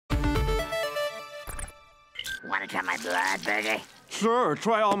Want to try my blood burger? Sure,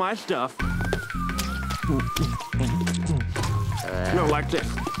 try all my stuff. No, like this.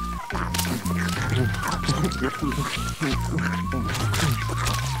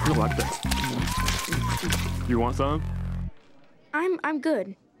 No, like this. You want some? I'm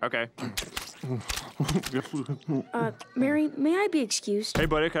good. Okay. Mary, may I be excused? Hey,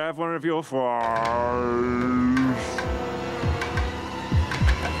 buddy, can I have one of your fries?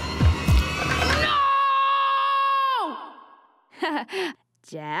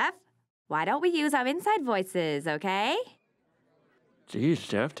 Jeff, why don't we use our inside voices, okay? Jeez,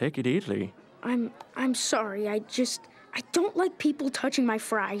 Jeff, take it easy. I'm sorry. I don't like people touching my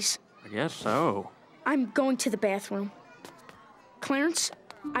fries. I guess so. I'm going to the bathroom. Clarence,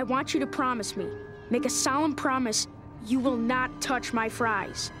 I want you to promise me. Make a solemn promise you will not touch my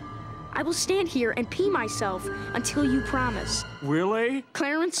fries. I will stand here and pee myself until you promise. Really?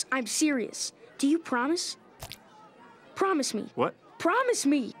 Clarence, I'm serious. Do you promise? Promise me. What? Promise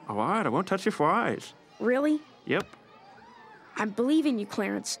me. All right, I won't touch your fries. Really? Yep. I'm believing you,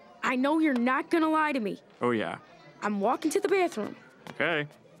 Clarence. I know you're not gonna lie to me. Oh, yeah. I'm walking to the bathroom. Okay.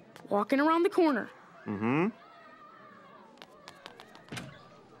 Walking around the corner. Mm-hmm.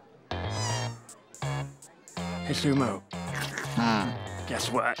 Hey, Sumo.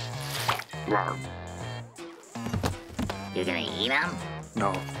 Guess what? You gonna eat them?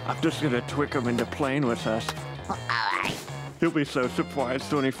 No, I'm just gonna trick him into playing with us. All right. He'll be so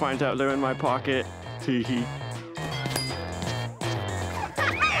surprised when he finds out they're in my pocket. Hee hee.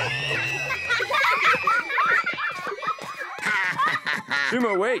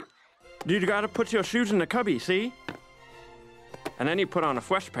 Sumo, wait! You gotta put your shoes in the cubby, see? And then you put on a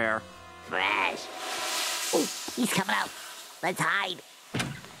fresh pair. Fresh. Oh, he's coming out. Let's hide.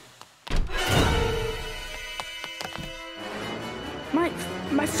 My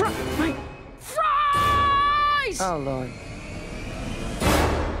fries! Oh, Lord.